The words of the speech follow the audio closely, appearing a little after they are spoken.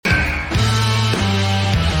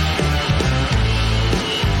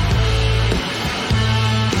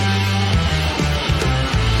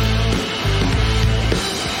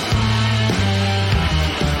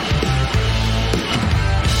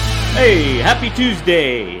Hey, happy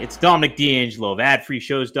Tuesday. It's Dominic D'Angelo of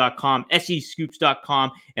adfreeshows.com,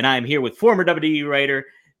 SEScoops.com, and I am here with former WWE writer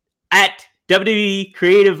at WWE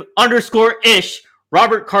Creative _ish,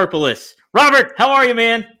 Robert Karpelis. Robert, how are you,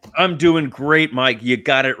 man? I'm doing great, Mike. You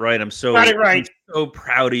got it right. I'm so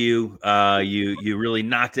proud of you. You really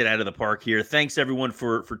knocked it out of the park here. Thanks everyone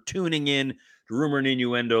for tuning in to Rumor and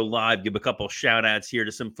Innuendo Live. Give a couple shout outs here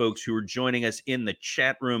to some folks who are joining us in the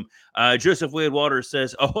chat room. Joseph Wade Waters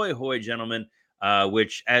says, "Ahoy, ahoy, gentlemen."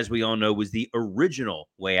 Which, as we all know, was the original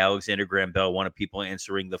way Alexander Graham Bell wanted people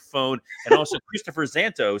answering the phone. And also, Christopher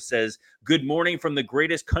Zanto says, "Good morning from the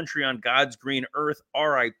greatest country on God's green earth,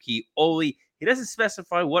 R.I.P. Oli." He doesn't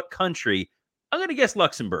specify what country. I'm going to guess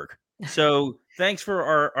Luxembourg. So thanks for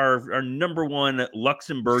our number one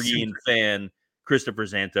Luxembourgian fan, Christopher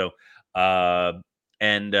Zanto.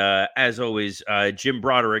 And as always, Jim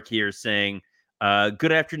Broderick here saying,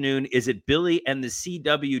 good afternoon. Is it Billy and the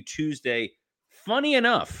CW Tuesday? Funny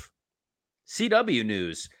enough, CW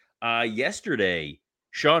news. Yesterday,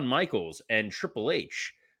 Shawn Michaels and Triple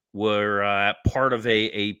H were part of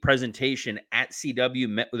a presentation at CW,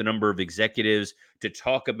 met with a number of executives to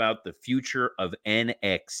talk about the future of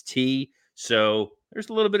NXT. So there's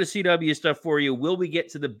a little bit of CW stuff for you. Will we get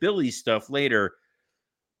to the Billy stuff later?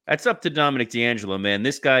 That's up to Dominic D'Angelo, man.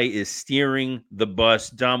 This guy is steering the bus.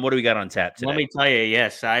 Dom, what do we got on tap today? Let me tell you,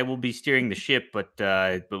 yes, I will be steering the ship, but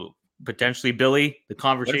potentially Billy, the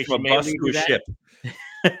conversation from a bus to a ship.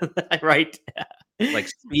 Right. Like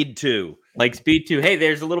Speed 2. Like Speed 2. Hey,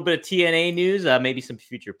 there's a little bit of TNA news, maybe some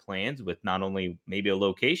future plans with not only maybe a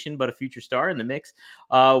location, but a future star in the mix.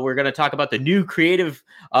 We're going to talk about the new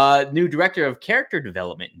new director of character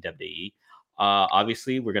development in WWE.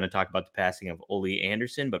 Obviously, we're going to talk about the passing of Ole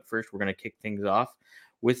Anderson, but first we're going to kick things off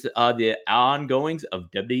with the ongoings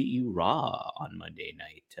of WWE Raw on Monday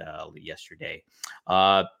night yesterday.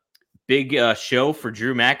 Big show for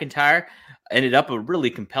Drew McIntyre. Ended up a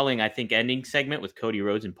really compelling, I think, ending segment with Cody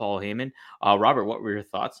Rhodes and Paul Heyman. Robert, what were your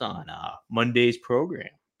thoughts on Monday's program?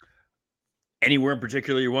 Anywhere in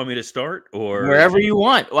particular you want me to start, or wherever you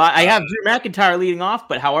want? Well, I have Drew McIntyre leading off,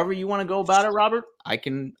 but however you want to go about it, Robert, I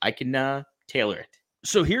can tailor it.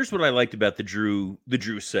 So here's what I liked about the Drew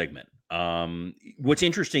segment. What's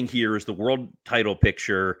interesting here is the world title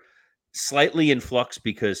picture slightly in flux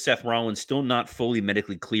because Seth Rollins still not fully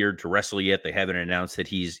medically cleared to wrestle yet. They haven't announced that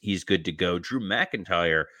he's good to go. Drew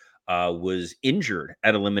McIntyre was injured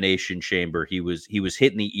at Elimination Chamber. He was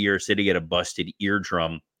hit in the ear, said he had a busted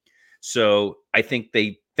eardrum. So I think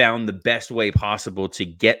they found the best way possible to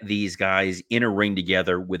get these guys in a ring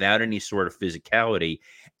together without any sort of physicality.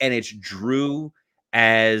 And it's Drew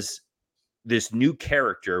as this new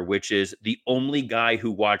character, which is the only guy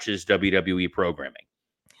who watches WWE programming.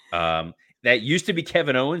 That used to be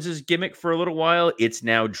Kevin Owens' gimmick for a little while. It's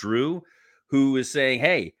now Drew, who is saying,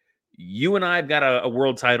 hey, you and I have got a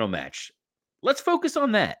world title match. Let's focus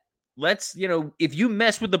on that. Let's, if you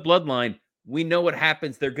mess with the Bloodline, we know what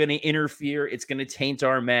happens. They're going to interfere. It's going to taint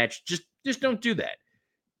our match. Just don't do that.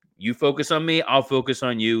 You focus on me. I'll focus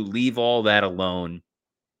on you. Leave all that alone.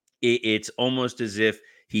 It's almost as if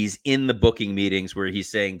he's in the booking meetings where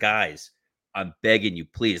he's saying, guys, I'm begging you,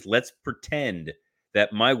 please, let's pretend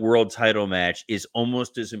that my world title match is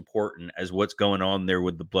almost as important as what's going on there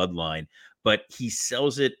with the Bloodline. But he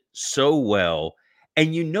sells it so well,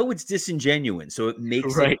 and it's disingenuous, so it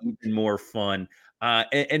makes it even more fun.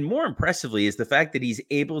 And more impressively is the fact that he's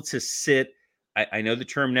able to sit, I know the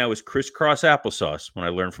term now is crisscross applesauce when I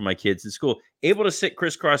learned from my kids in school, able to sit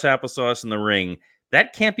crisscross applesauce in the ring.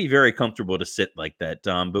 That can't be very comfortable to sit like that,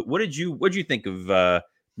 Dom. But what did you think of Mr.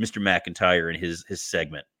 McIntyre and his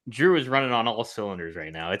segment? Drew is running on all cylinders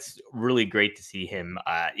right now. It's really great to see him.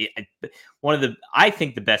 I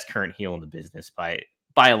think the best current heel in the business by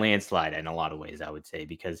a landslide in a lot of ways, I would say,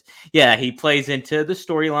 because he plays into the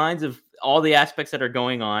storylines of all the aspects that are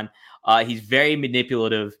going on. He's very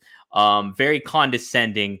manipulative, very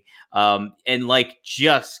condescending, and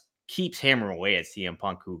just keeps hammering away at CM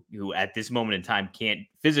Punk, who at this moment in time can't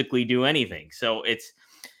physically do anything. So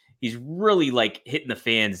he's really hitting the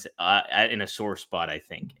fans in a sore spot, I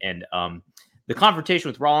think. And the confrontation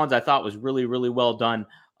with Rollins, I thought was really, really well done.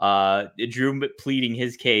 Drew pleading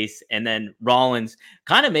his case, and then Rollins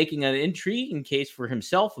kind of making an intriguing case for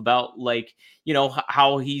himself about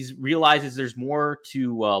how he realizes there's more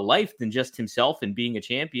to life than just himself and being a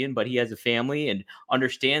champion, but he has a family and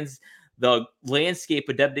understands the landscape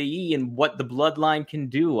of WWE and what the Bloodline can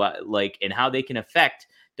do, and how they can affect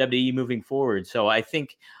WWE moving forward. So I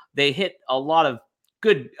think they hit a lot of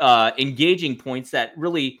good engaging points that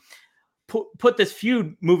really put this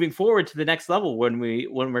feud moving forward to the next level when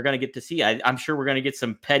we're going to get to see. I'm sure we're going to get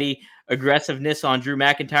some petty aggressiveness on Drew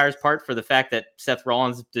McIntyre's part for the fact that Seth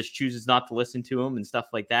Rollins just chooses not to listen to him and stuff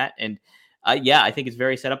like that. And yeah, I think it's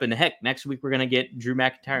very set up. And heck, next week we're going to get Drew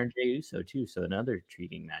McIntyre and Jey Uso too. So another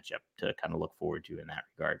intriguing matchup to kind of look forward to in that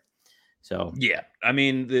regard. So yeah, I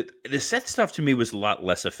mean the Seth stuff to me was a lot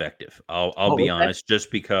less effective. I'll be honest,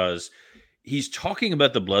 just because he's talking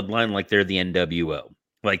about the Bloodline like they're the NWO,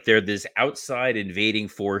 like they're this outside invading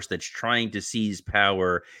force that's trying to seize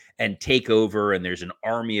power and take over, and there's an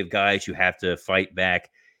army of guys you have to fight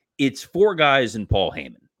back. It's 4 guys and Paul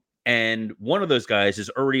Heyman, and one of those guys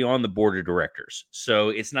is already on the board of directors, so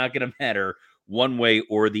it's not going to matter one way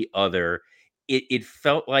or the other. It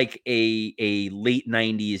felt like a late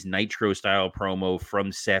 90s Nitro style promo from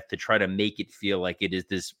Seth to try to make it feel like it is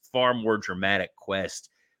this far more dramatic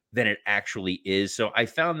quest than it actually is. So I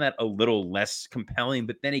found that a little less compelling.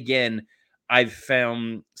 But then again, I've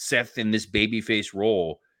found Seth in this babyface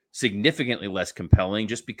role significantly less compelling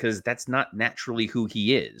just because that's not naturally who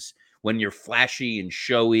he is. When you're flashy and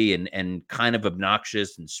showy and kind of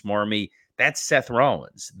obnoxious and smarmy, that's Seth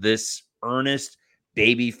Rollins. This earnest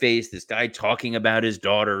baby face, this guy talking about his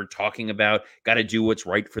daughter, talking about got to do what's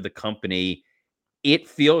right for the company. It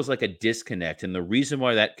feels like a disconnect. And the reason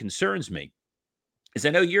why that concerns me is I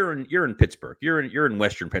know you're in Pittsburgh, you're in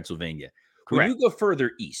Western Pennsylvania. When correct. you go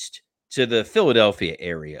further east to the Philadelphia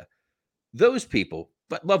area, those people,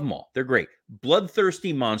 but love them all. They're great.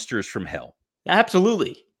 Bloodthirsty monsters from hell.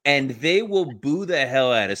 Absolutely. And they will boo the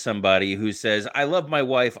hell out of somebody who says, I love my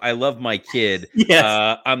wife, I love my kid,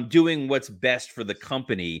 Yes. I'm doing what's best for the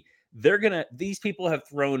company. These people have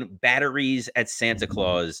thrown batteries at Santa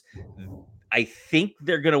Claus. I think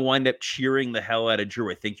they're going to wind up cheering the hell out of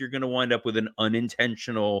Drew. I think you're going to wind up with an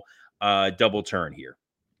unintentional double turn here.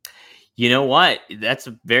 You know what? That's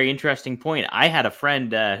a very interesting point. I had a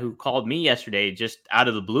friend who called me yesterday just out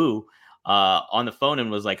of the blue on the phone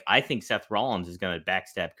and was like, I think Seth Rollins is going to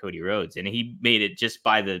backstab Cody Rhodes. And he made it just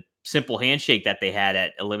by the simple handshake that they had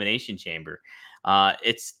at Elimination Chamber.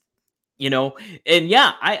 It's, and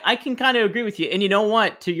yeah, I can kind of agree with you. And you know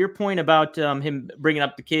what? To your point about him bringing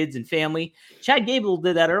up the kids and family, Chad Gable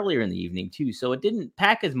did that earlier in the evening too. So it didn't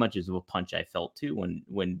pack as much as a punch, I felt too,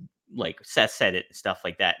 when like Seth said it and stuff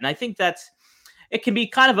like that. And I think it can be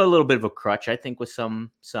kind of a little bit of a crutch, I think, with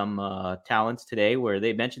some talents today where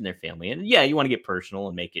they mention their family. And yeah, you want to get personal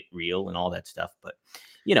and make it real and all that stuff. But,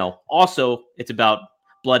 also it's about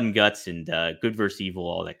blood and guts and good versus evil,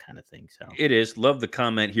 all that kind of thing. So it is. Love the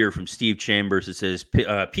comment here from Steve Chambers. It says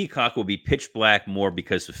Peacock will be pitch black more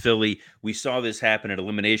because of Philly. We saw this happen at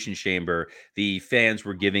Elimination Chamber. The fans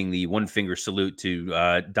were giving the one finger salute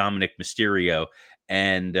to Dominic Mysterio,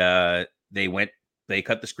 and they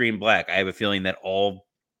cut the screen black. I have a feeling that all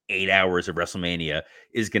 8 hours of WrestleMania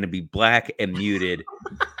is going to be black and muted,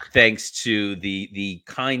 thanks to the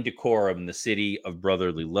kind decorum in the city of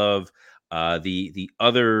brotherly love. The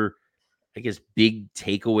other, I guess, big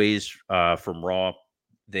takeaways from Raw.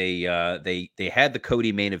 They had the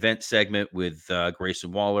Cody main event segment with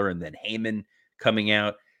Grayson Waller and then Heyman coming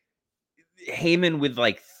out. Heyman with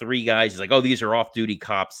like 3 guys. He's like, oh, these are off-duty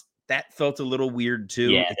cops. That felt a little weird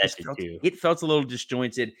too. yeah, that did too. It felt a little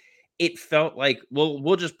disjointed. It felt like, well,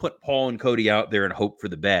 we'll just put Paul and Cody out there and hope for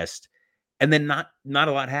the best. And then not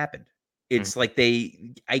a lot happened. It's like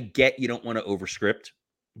I get you don't want to overscript,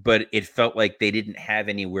 but it felt like they didn't have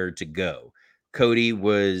anywhere to go. Cody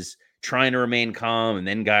was trying to remain calm and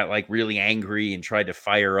then got like really angry and tried to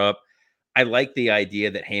fire up. I like the idea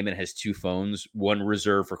that Heyman has 2 phones, one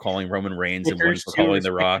reserved for calling Roman Reigns and one for calling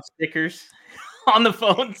The Rock. Stickers on the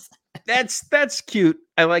phones. That's cute.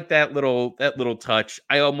 I like that little touch.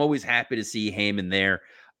 I am always happy to see Heyman there.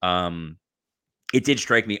 It did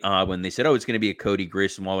strike me odd when they said, "Oh, it's going to be a Cody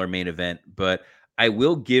Grayson Waller main event," but I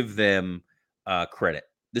will give them credit.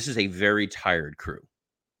 This is a very tired crew.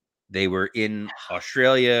 They were in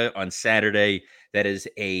Australia on Saturday. That is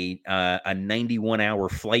a 91-hour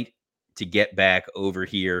flight to get back over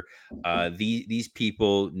here. These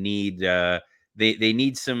people need they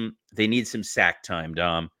need some sack time,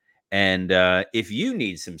 Dom. And if you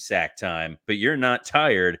need some sack time, but you're not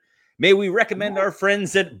tired, may we recommend our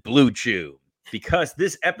friends at Blue Chew, because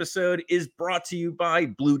this episode is brought to you by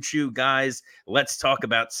Blue Chew. Guys, let's talk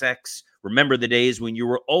about sex. Remember the days when you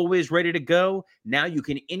were always ready to go? Now you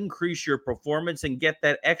can increase your performance and get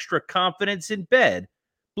that extra confidence in bed.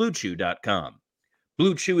 BlueChew.com.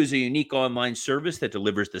 Blue Chew is a unique online service that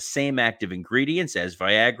delivers the same active ingredients as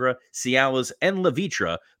Viagra, Cialis, and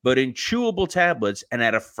Levitra, but in chewable tablets and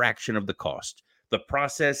at a fraction of the cost. The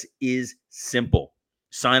process is simple.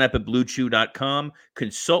 Sign up at bluechew.com,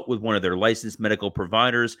 consult with one of their licensed medical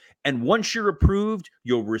providers, and once you're approved,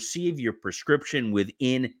 you'll receive your prescription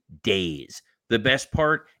within days. The best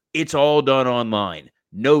part, it's all done online.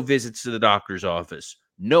 No visits to the doctor's office,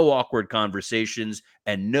 no awkward conversations,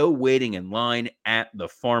 and no waiting in line at the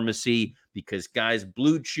pharmacy because, guys,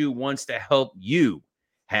 Blue Chew wants to help you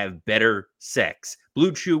have better sex.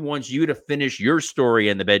 Blue Chew wants you to finish your story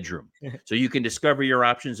in the bedroom. So you can discover your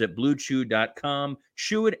options at bluechew.com.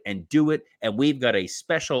 Chew it and do it. And we've got a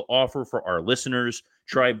special offer for our listeners.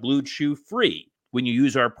 Try Blue Chew free when you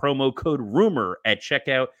use our promo code RUMOR at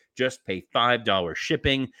checkout. Just pay $5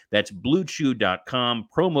 shipping. That's bluechew.com,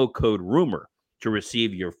 promo code RUMOR to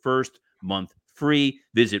receive your first month free.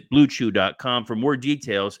 Visit bluechew.com for more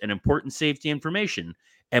details and important safety information.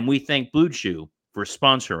 And we thank Blue Chew for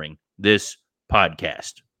sponsoring this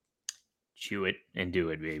podcast. Chew it and do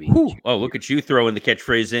it, baby. Oh, look at you throwing the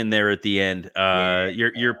catchphrase in there at the end.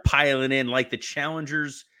 You're piling in like the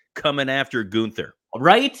challengers coming after Gunther.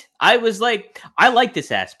 Right? I was like, I like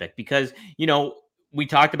this aspect because, we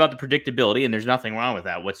talked about the predictability and there's nothing wrong with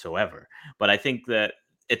that whatsoever. But I think that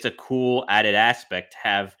it's a cool added aspect to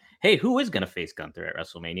have, hey, who is going to face Gunther at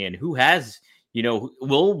WrestleMania and who has,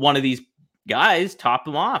 will one of these guys top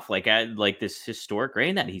him off like this historic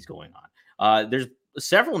reign that he's going on? There's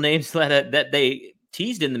several names that they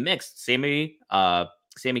teased in the mix. Sami Zayn,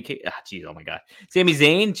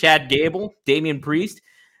 Chad Gable, Damian Priest,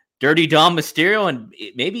 Dirty Dom Mysterio, and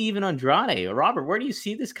maybe even Andrade. Robert, where do you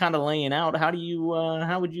see this kind of laying out? How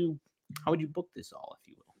would you book this all, if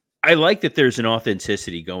you will? I like that there's an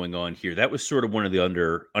authenticity going on here. That was sort of one of the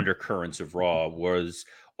undercurrents of Raw, was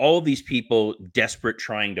all of these people desperate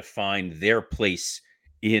trying to find their place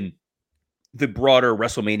in the broader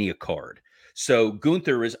WrestleMania card. So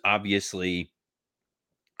Gunther is obviously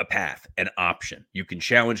a path, an option. You can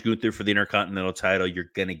challenge Gunther for the Intercontinental title.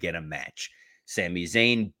 You're going to get a match. Sami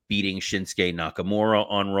Zayn beating Shinsuke Nakamura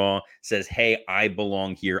on Raw says, hey, I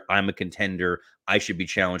belong here. I'm a contender. I should be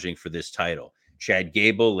challenging for this title. Chad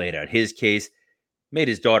Gable laid out his case, made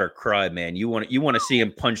his daughter cry, man. You want to see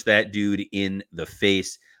him punch that dude in the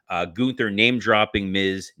face. Gunther name-dropping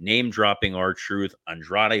Miz, name-dropping R-Truth,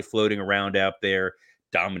 Andrade floating around out there,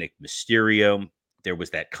 Dominic Mysterio. There was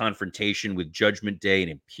that confrontation with Judgment Day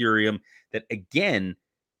and Imperium that, again,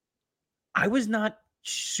 I was not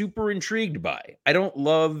super intrigued by. I don't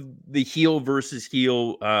love the heel versus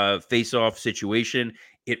heel face-off situation.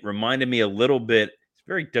 It reminded me a little bit, it's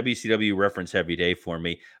very WCW reference heavy day for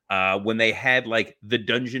me, when they had like the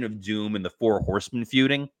Dungeon of Doom and the Four Horsemen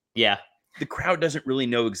feuding. Yeah. The crowd doesn't really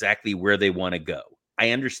know exactly where they want to go. I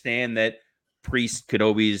understand that Priest could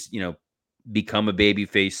always, become a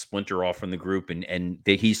babyface, splinter off from the group, and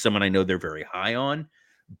that he's someone I know they're very high on,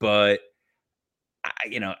 but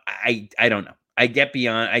I don't know. I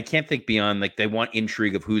can't think beyond, like, they want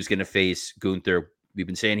intrigue of who's going to face Gunther. We've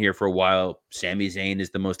been saying here for a while, Sami Zayn is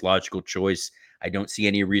the most logical choice. I don't see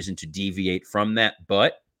any reason to deviate from that,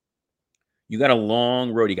 but you got a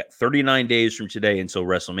long road. You got 39 days from today until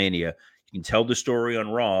WrestleMania. You can tell the story on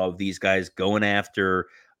Raw of these guys going after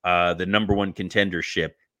the number one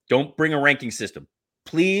contendership. Don't bring a ranking system.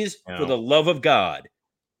 Please, for the love of God,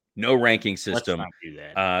 no ranking system. Let's not do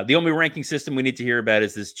that. The only ranking system we need to hear about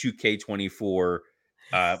is this 2K24,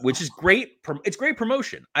 which is great. It's great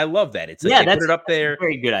promotion. I love that. It's like they put it up there. A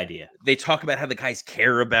very good idea. They talk about how the guys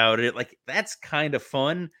care about it. Like, that's kind of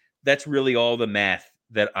fun. That's really all the math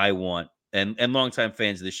that I want. And longtime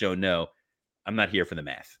fans of the show know I'm not here for the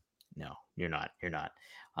math. No, you're not. You're not.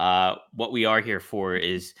 What we are here for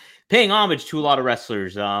is paying homage to a lot of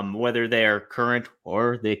wrestlers, whether they're current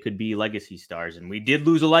or they could be legacy stars. And we did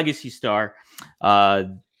lose a legacy star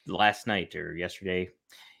last night or yesterday.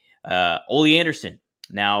 Ole Anderson.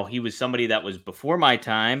 Now, he was somebody that was before my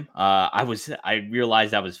time. I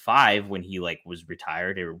realized I was 5 when he was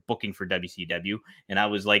retired. They were booking for WCW, and I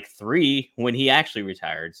was 3 when he actually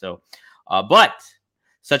retired. So, but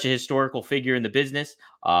such a historical figure in the business,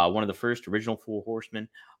 one of the first original Four Horsemen.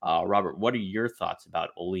 Robert, what are your thoughts about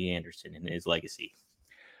Ole Anderson and his legacy?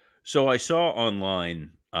 So I saw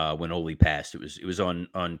online when Ole passed, it was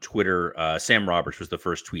on Twitter. Sam Roberts was the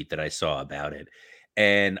first tweet that I saw about it,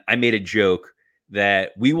 and I made a joke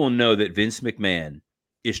that we will know that Vince McMahon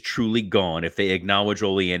is truly gone if they acknowledge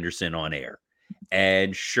Ole Anderson on air.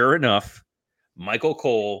 And sure enough, Michael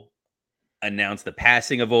Cole announced the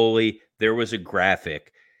passing of Ole. There was a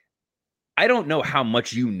graphic. I don't know how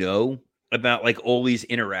much you know about Ole's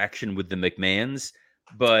interaction with the McMahons,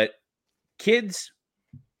 but kids,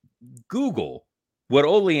 Google what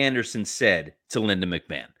Ole Anderson said to Linda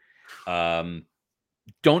McMahon.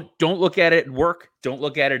 Don't look at it at work. Don't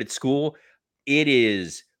look at it at school. It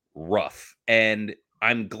is rough. And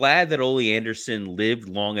I'm glad that Ole Anderson lived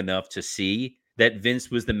long enough to see that Vince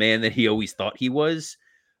was the man that he always thought he was.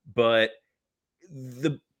 But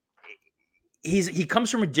the he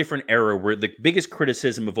comes from a different era where the biggest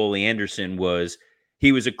criticism of Ole Anderson was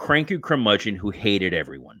he was a cranky curmudgeon who hated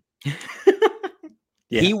everyone.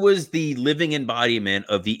 Yeah. He was the living embodiment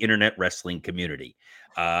of the internet wrestling community.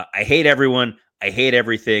 I hate everyone. I hate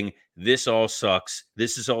everything. This all sucks.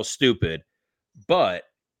 This is all stupid. But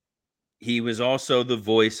he was also the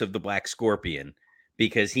voice of the Black Scorpion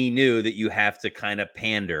because he knew that you have to kind of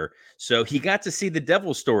pander. So he got to see the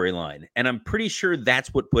devil storyline. And I'm pretty sure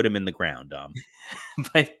that's what put him in the ground.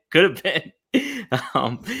 But could have been.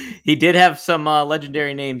 Um, he did have some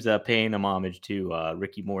legendary names paying him homage to.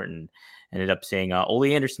 Ricky Morton ended up saying, Ole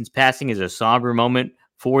Anderson's passing is a somber moment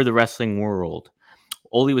for the wrestling world.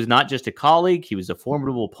 Ole was not just a colleague, he was a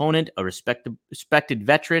formidable opponent, a respected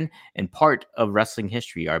veteran, and part of wrestling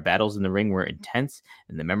history. Our battles in the ring were intense,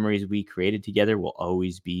 and the memories we created together will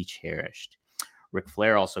always be cherished. Ric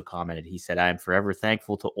Flair also commented, he said, I am forever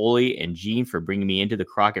thankful to Ole and Gene for bringing me into the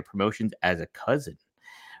Crockett Promotions as a cousin.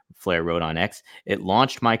 Flair wrote on X, it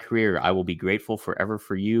launched my career. I will be grateful forever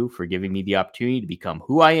for you for giving me the opportunity to become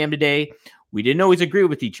who I am today. We didn't always agree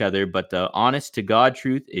with each other, but the honest to God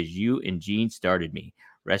truth is you and Gene started me.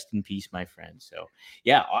 Rest in peace, my friend. So,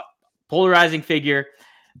 yeah, polarizing figure,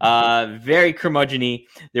 very curmudgeon-y.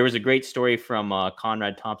 There was a great story from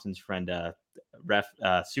Conrad Thompson's friend,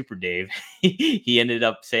 Super Dave. He ended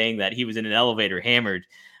up saying that he was in an elevator hammered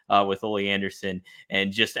with Ole Anderson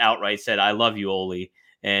and just outright said, I love you, Ole.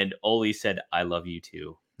 And Ole said, I love you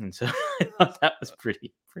too. And so I thought that was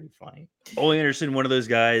pretty funny. Ole Anderson, one of those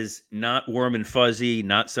guys, not warm and fuzzy,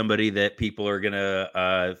 not somebody that people are going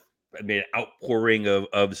to an outpouring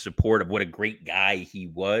of support of what a great guy he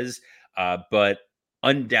was, but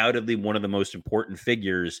undoubtedly one of the most important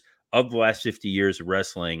figures of the last 50 years of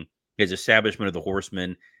wrestling. His establishment of the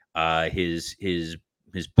Horsemen, his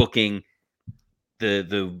booking,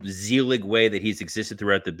 the Zelig way that he's existed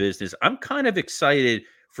throughout the business. I'm kind of excited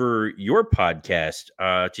for your podcast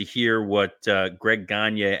to hear what Greg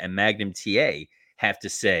Gagne and Magnum TA have to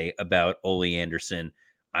say about Ole Anderson.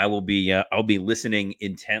 I'll be listening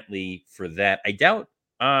intently for that. I doubt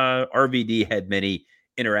RVD had many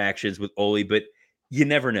interactions with Ole, but you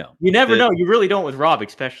never know. You never know. You really don't with Rob,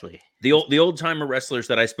 especially. The old timer wrestlers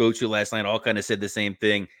that I spoke to last night all kind of said the same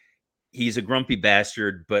thing. He's a grumpy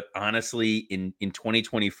bastard, but honestly, in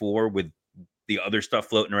 2024, with the other stuff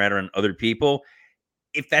floating around on other people,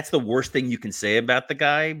 if that's the worst thing you can say about the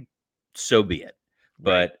guy, so be it. Right.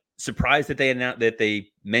 But surprised that they announced that they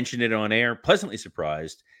mentioned it on air. Pleasantly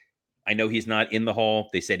surprised. I know he's not in the hall.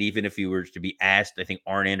 They said even if he were to be asked, I think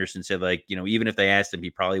Arn Anderson said, like, even if they asked him, he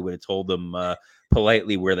probably would have told them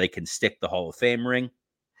politely where they can stick the Hall of Fame ring.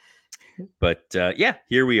 But yeah,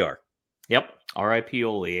 here we are. Yep. R.I.P.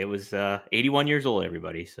 Ole. It was 81 years old,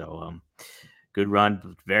 everybody. So good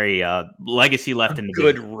run. Very legacy left in the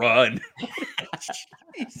good business. Run.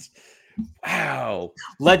 Wow.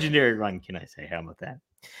 Legendary run, can I say? How about that?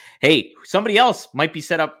 Hey, somebody else might be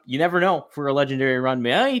set up. You never know for a legendary run.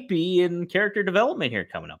 Might be in character development here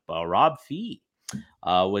coming up. Rob Fee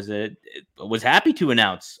was happy to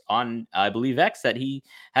announce on, I believe, X that he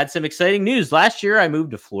had some exciting news. Last year, I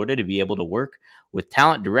moved to Florida to be able to work with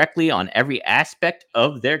talent directly on every aspect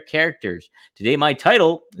of their characters. Today, my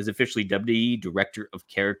title is officially WWE Director of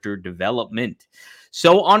Character Development.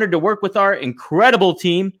 So honored to work with our incredible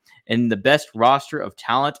team and the best roster of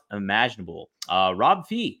talent imaginable. Rob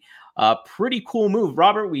Fee, pretty cool move.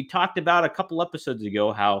 Robert, we talked about a couple episodes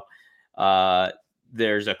ago how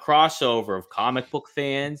there's a crossover of comic book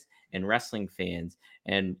fans and wrestling fans.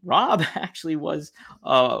 And Rob actually was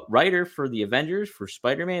a writer for the Avengers, for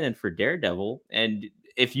Spider-Man, and for Daredevil. And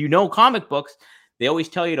if you know comic books, they always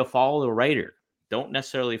tell you to follow the writer. Don't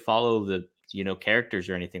necessarily follow the characters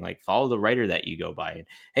or anything. Like, follow the writer that you go by. And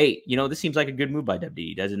hey, this seems like a good move by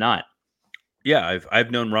WWE, does it not? Yeah,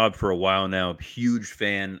 I've known Rob for a while now. Huge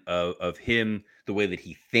fan of him, the way that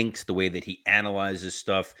he thinks, the way that he analyzes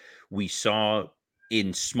stuff. We saw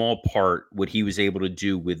in small part what he was able to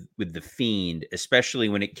do with the Fiend, especially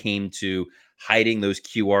when it came to hiding those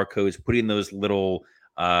QR codes, putting those little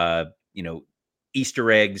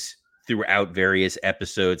Easter eggs throughout various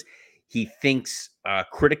episodes. He thinks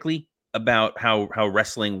critically about how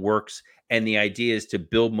wrestling works, and the idea is to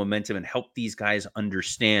build momentum and help these guys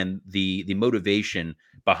understand the motivation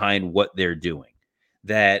behind what they're doing.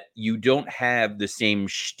 That you don't have the same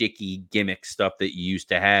shticky gimmick stuff that you used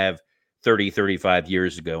to have 30, 35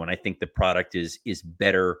 years ago. And I think the product is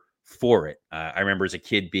better for it. I remember as a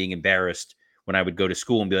kid being embarrassed when I would go to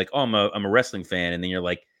school and be like, oh, I'm a wrestling fan. And then you're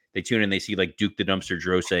like, they tune in, they see like Duke the Dumpster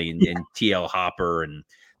Drosy and TL Hopper and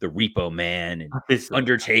the Repo Man and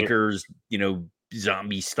Undertaker's,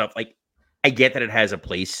 zombie stuff. Like, I get that it has a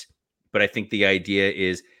place, but I think the idea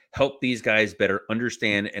is help these guys better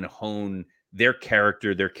understand and hone their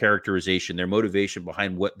character, their characterization, their motivation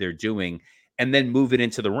behind what they're doing, and then move it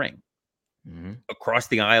into the ring. Mm-hmm. Across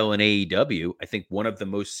the aisle in AEW, I think one of the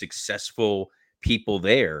most successful people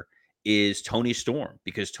there is Toni Storm,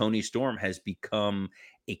 because Toni Storm has become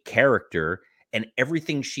a character, and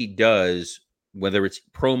everything she does, whether it's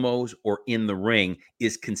promos or in the ring,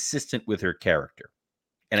 is consistent with her character.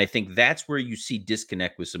 And I think that's where you see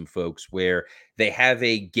disconnect with some folks, where they have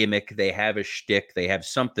a gimmick, they have a shtick, they have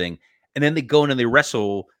something, and then they go in and they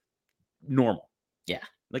wrestle normal. Yeah.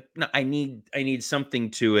 Like, no, I need something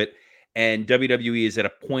to it. And WWE is at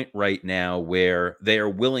a point right now where they are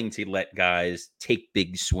willing to let guys take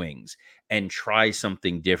big swings and try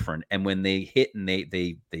something different. And when they hit and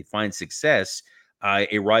they find success,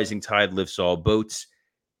 a rising tide lifts all boats.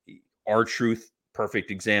 R-Truth,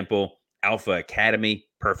 perfect example. Alpha Academy,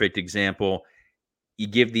 perfect example. You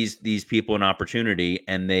give these people an opportunity,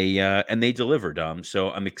 and they deliver, Dom.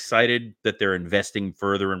 So I'm excited that they're investing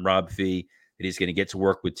further in Rob Fee, that he's going to get to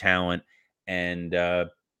work with talent, and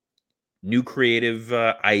new creative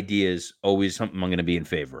ideas. Always something I'm going to be in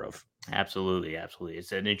favor of. Absolutely, absolutely.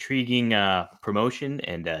 It's an intriguing promotion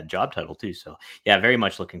and job title too. So yeah, very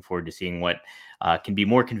much looking forward to seeing what can be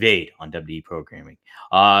more conveyed on WWE programming.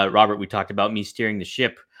 Robert, we talked about me steering the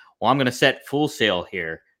ship. Well, I'm going to set Full Sail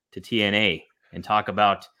here to TNA and talk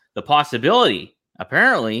about the possibility,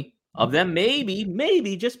 apparently, of them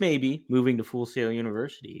maybe, just maybe, moving to Full Sail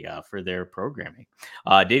University for their programming.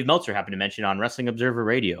 Dave Meltzer happened to mention on Wrestling Observer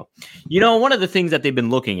Radio. One of the things that they've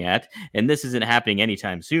been looking at, and this isn't happening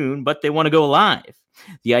anytime soon, but they want to go live.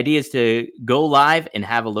 The idea is to go live and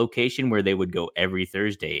have a location where they would go every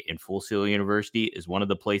Thursday, and Full Sail University is one of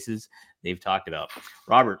the places they've talked about.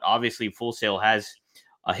 Robert, obviously, Full Sail has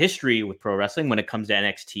a history with pro wrestling when it comes to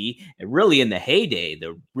NXT, and really in the heyday,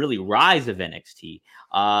 the really rise of NXT.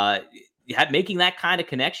 Making that kind of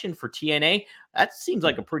connection for TNA, that seems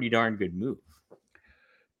like a pretty darn good move.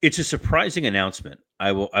 It's a surprising announcement.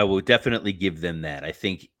 I will definitely give them that. I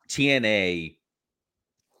think TNA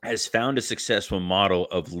has found a successful model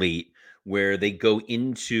of late where they go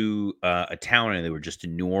into a town, and they were just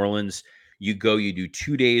in New Orleans. You do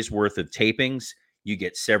 2 days worth of tapings, you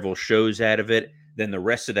get several shows out of it. Then the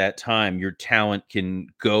rest of that time, your talent can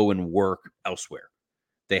go and work elsewhere.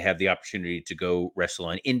 They have the opportunity to go wrestle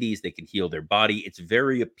on indies. They can heal their body. It's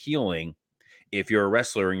very appealing if you're a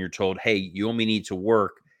wrestler and you're told, hey, you only need to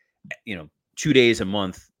work, 2 days a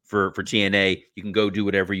month for TNA. You can go do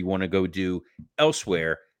whatever you want to go do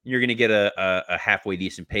elsewhere. And you're going to get a halfway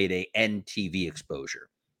decent payday and TV exposure.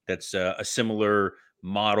 That's a similar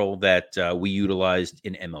model that we utilized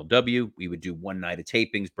in MLW. We would do one night of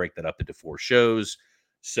tapings, break that up into 4 shows.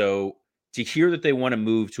 So to hear that they want to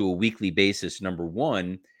move to a weekly basis, number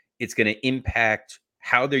one, it's going to impact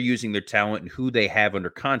how they're using their talent and who they have under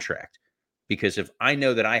contract. Because if I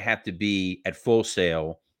know that I have to be at Full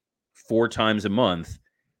Sail 4 times a month,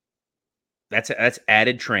 that's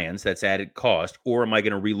added that's added cost. Or am I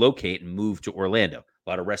going to relocate and move to Orlando? A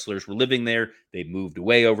lot of wrestlers were living there. They moved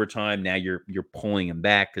away over time. Now you're pulling them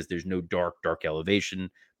back because there's no dark elevation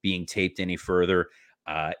being taped any further.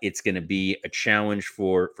 It's going to be a challenge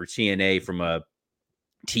for TNA from a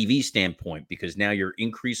TV standpoint, because now you're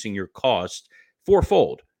increasing your cost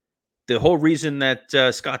fourfold. The whole reason that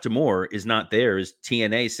Scott D'Amore is not there is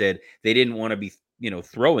TNA said they didn't want to be,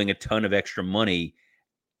 throwing a ton of extra money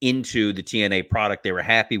into the TNA product. They were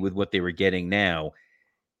happy with what they were getting now.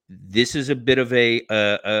 This is a bit of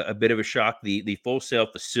a shock. The Full Sail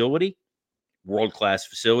facility, world-class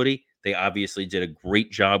facility. They obviously did a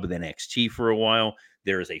great job with NXT for a while.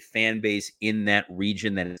 There is a fan base in that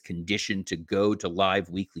region that is conditioned to go to live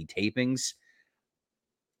weekly tapings.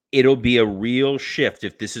 It'll be a real shift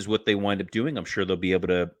if this is what they wind up doing. I'm sure they'll be able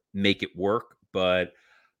to make it work, but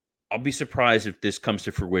I'll be surprised if this comes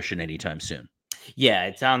to fruition anytime soon. Yeah,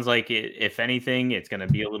 it sounds like if anything, it's going to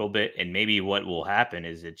be a little bit, and maybe what will happen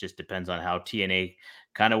is it just depends on how TNA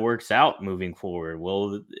kind of works out moving forward.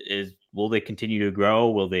 Will they continue to grow?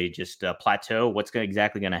 Will they just plateau? What's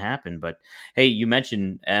exactly going to happen? But hey, you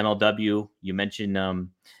mentioned MLW, you mentioned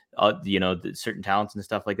the certain talents and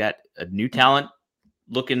stuff like that. A new talent.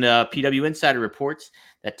 Looking PW Insider reports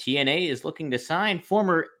that TNA is looking to sign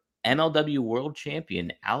former MLW World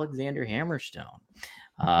Champion Alexander Hammerstone.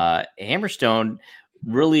 Hammerstone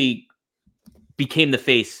really became the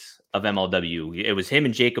face of MLW. It was him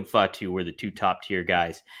and Jacob Fatu were the two top tier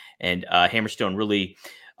guys, and Hammerstone really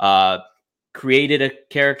created a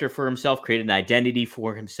character for himself, created an identity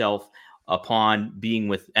for himself upon being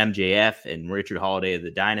with MJF and Richard Holiday of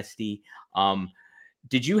the Dynasty.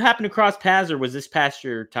 Did you happen to cross paths, or was this past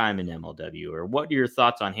your time in MLW, or what are your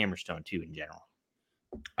thoughts on Hammerstone too in general?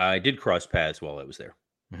 I did cross paths while I was there.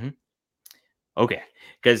 Mm-hmm. Okay,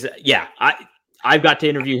 because I've got to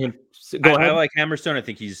interview him. So go ahead. I like Hammerstone. I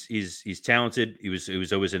think he's talented. He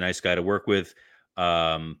was always a nice guy to work with.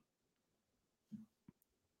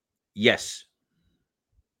 Yes.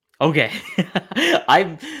 Okay.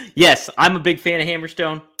 I'm a big fan of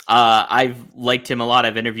Hammerstone. I've liked him a lot.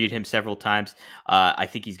 I've interviewed him several times. I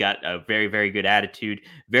think he's got a very, very good attitude,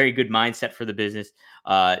 very good mindset for the business.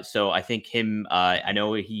 So I think him, I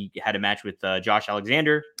know he had a match with Josh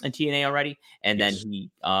Alexander in TNA already. And Yes.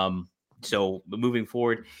 then so moving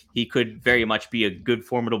forward, he could very much be a good,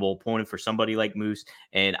 formidable opponent for somebody like Moose.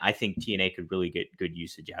 And I think TNA could really get good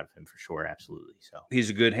usage out of him for sure. Absolutely. So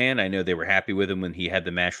He's a good hand. I know they were happy with him when he had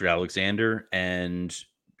the match with Alexander, and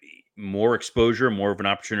more exposure, more of an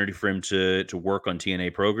opportunity for him to work on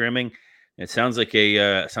TNA programming. It sounds like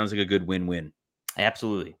a good win-win.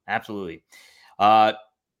 absolutely.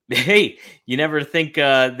 Hey, you never think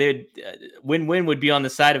win-win would be on the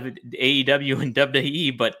side of AEW and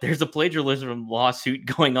WWE, but there's a plagiarism lawsuit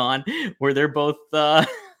going on where they're both the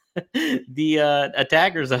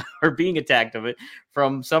attackers are being attacked of it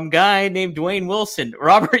from some guy named Dwayne Wilson.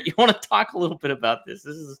 Robert, you want to talk a little bit about this?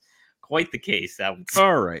 This is quite the case.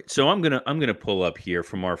 All right, so I'm gonna pull up here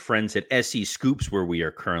from our friends at SE Scoops, where we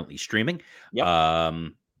are currently streaming.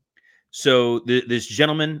 Yep. So this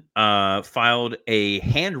gentleman filed a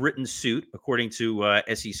handwritten suit, according to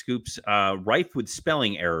SE Scoops, rife with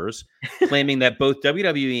spelling errors, claiming that both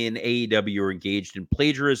WWE and AEW are engaged in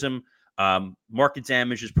plagiarism, market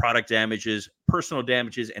damages, product damages, personal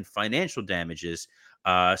damages, and financial damages.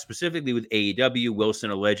 Specifically with AEW,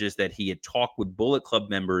 Wilson alleges that he had talked with Bullet Club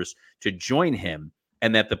members to join him,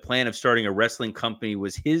 and that the plan of starting a wrestling company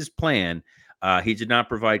was his plan. He did not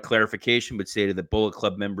provide clarification, but stated that Bullet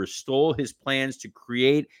Club members stole his plans to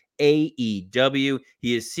create AEW.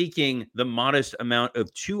 He is seeking the modest amount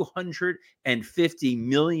of $250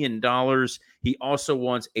 million. He also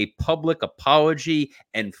wants a public apology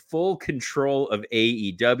and full control of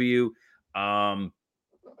AEW.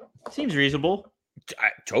 Seems reasonable.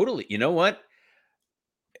 Totally. You know what?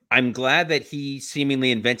 I'm glad that he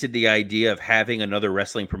seemingly invented the idea of having another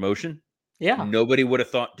wrestling promotion. Yeah. Nobody would have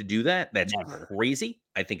thought to do that. That's Never. crazy.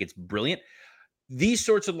 I think it's brilliant. These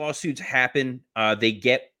sorts of lawsuits happen. They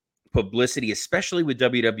get publicity, especially with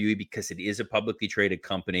WWE, because it is a publicly traded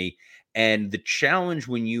company. And the challenge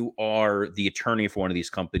when you are the attorney for one of these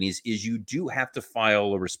companies is you do have to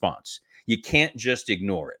file a response. You can't just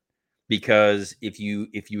ignore it, because if you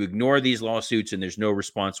ignore these lawsuits and there's no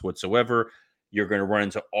response whatsoever, you're going to run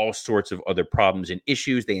into all sorts of other problems and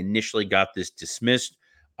issues. They initially got this dismissed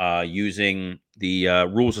using the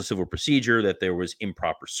rules of civil procedure, that there was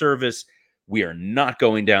improper service. We are not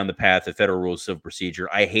going down the path of federal rules of civil procedure.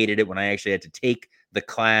 I hated it when I actually had to take the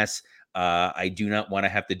class. I do not want to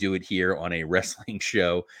have to do it here on a wrestling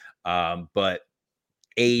show. But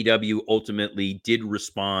AEW ultimately did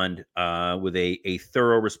respond with a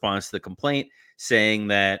thorough response to the complaint, saying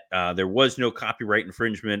that there was no copyright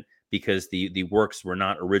infringement because the works were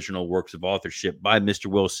not original works of authorship by Mr.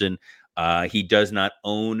 Wilson. He does not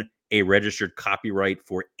own a registered copyright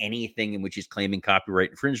for anything in which he's claiming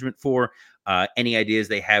copyright infringement for. Any ideas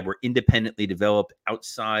they had were independently developed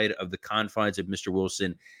outside of the confines of Mr.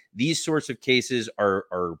 Wilson. These sorts of cases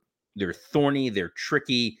they're thorny, they're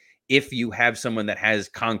tricky. If you have someone that has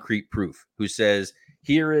concrete proof, who says,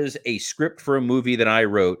 here is a script for a movie that I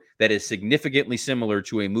wrote that is significantly similar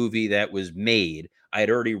to a movie that was made. I had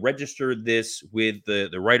already registered this with the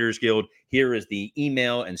Writers Guild. Here is the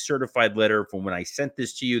email and certified letter from when I sent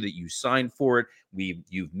this to you that you signed for it.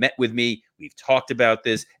 You've met with me. We've talked about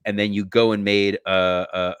this. And then you go and made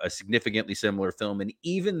a significantly similar film. And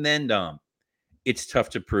even then, Dom, it's tough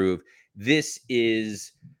to prove. It's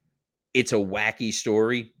a wacky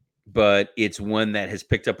story, but it's one that has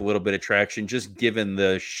picked up a little bit of traction, just given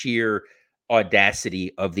the sheer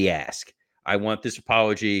audacity of the ask. I want this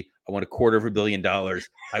apology. I want $250 million.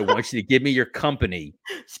 I want you to give me your company.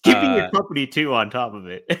 Skipping your company too on top of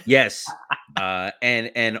it. Yes.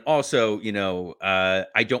 And also,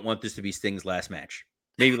 I don't want this to be Sting's last match.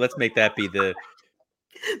 Maybe let's make that be the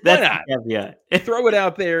why not? Yeah. Throw it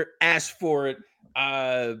out there, ask for it.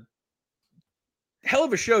 Hell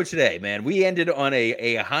of a show today, man. We ended on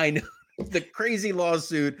a high note. The crazy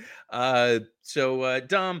lawsuit. So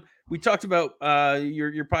Dom, We talked about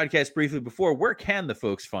your podcast briefly before. Where can the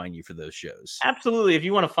folks find you for those shows? Absolutely. If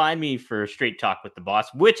you want to find me for Straight Talk with the Boss,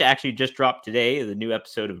 which actually just dropped today, the new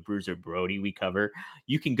episode of Bruiser Brody we cover,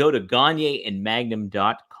 you can go to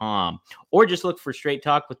GagneandMagnum.com or just look for Straight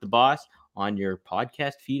Talk with the Boss on your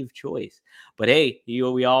podcast feed of choice. But hey,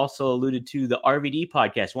 we also alluded to the RVD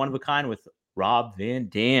podcast, One of a Kind with Rob Van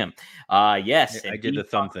Dam. Yes. I did the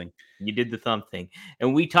thumb thing. You did the thumb thing.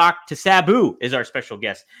 And we talked to Sabu as our special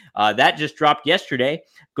guest. That just dropped yesterday.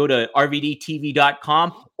 Go to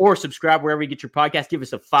rvdtv.com or subscribe wherever you get your podcast. Give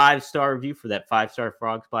us a 5-star review for that 5-star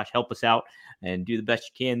frog splash. Help us out and do the best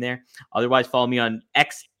you can there. Otherwise, follow me on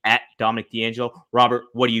X at Dominic D'Angelo. Robert,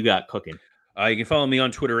 what do you got cooking? You can follow me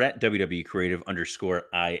on Twitter at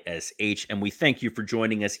WWCreative_ISH. And we thank you for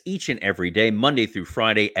joining us each and every day, Monday through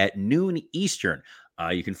Friday at noon Eastern.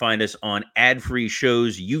 You can find us on Ad-Free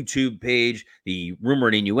Show's YouTube page, the Rumor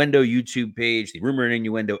and Innuendo YouTube page, the Rumor and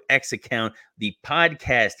Innuendo X account, the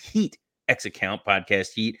Podcast Heat X account,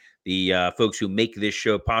 Podcast Heat, the folks who make this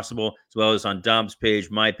show possible, as well as on Dom's page,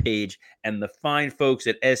 my page, and the fine folks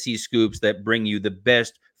at SE Scoops that bring you the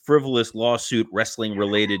best frivolous lawsuit wrestling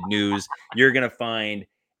related news you're going to find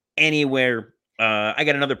anywhere. I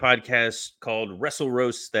got another podcast called Wrestle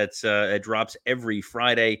Roast that's it drops every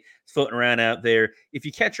Friday. It's floating around out there. If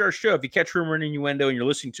you catch our show, if you catch Rumor and Innuendo and you're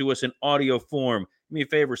listening to us in audio form, do me a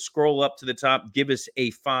favor, scroll up to the top, give us a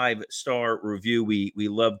 5-star review. We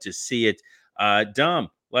love to see it. Dom,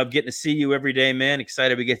 love getting to see you every day, man.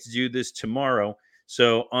 Excited we get to do this tomorrow.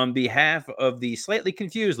 So on behalf of the slightly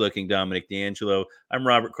confused looking Dominic D'Angelo, I'm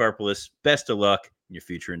Robert Karpelis. Best of luck in your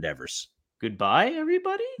future endeavors. Goodbye,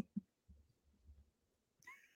 everybody.